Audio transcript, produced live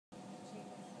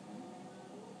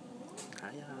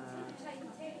Hiya.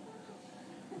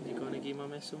 You gonna give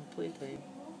Mummy some playtime?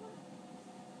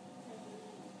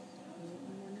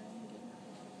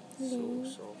 So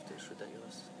soft, it's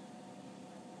ridiculous.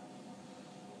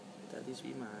 Daddy's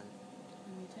wee man.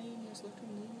 And the tiniest little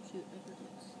nails you ever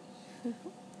did.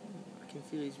 I can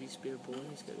feel his wee spare bone,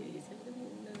 he's got wee.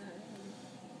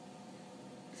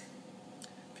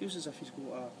 Feels as if he's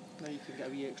got a... Now you can get a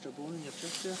wee extra bone in your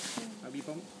chest there, a wee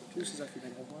bump. Feels as if he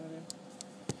didn't have one of them.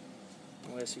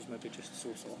 Unless he's maybe just so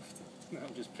soft.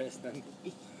 I'm just pressing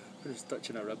in. Just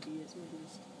touching a rib.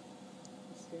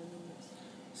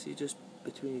 See, just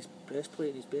between his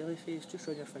breastplate and his belly face, just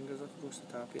run your fingers up across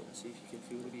the top of it and see if you can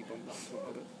feel the wee bump up top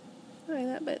of it. Aye,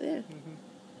 that bit there.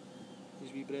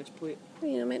 His wee breastplate.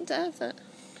 Well, you're not meant to have that.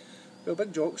 Well,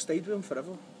 Big Jock stayed with him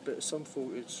forever, but some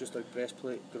folk it's just like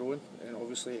breastplate growing, and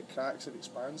obviously it cracks and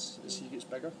expands as he gets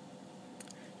bigger.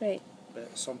 Right.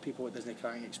 But some people it doesn't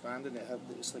crack and expand, and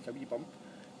it's like a wee bump.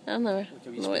 I've never Like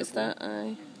a wee noticed spare that,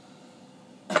 aye.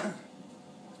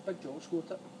 Big Jock's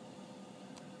got it.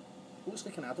 Looks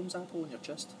like an Adam's apple on your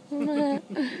chest.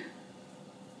 Mm-hmm.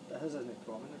 But his isn't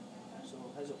prominent, so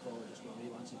his will probably just go away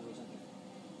once he goes into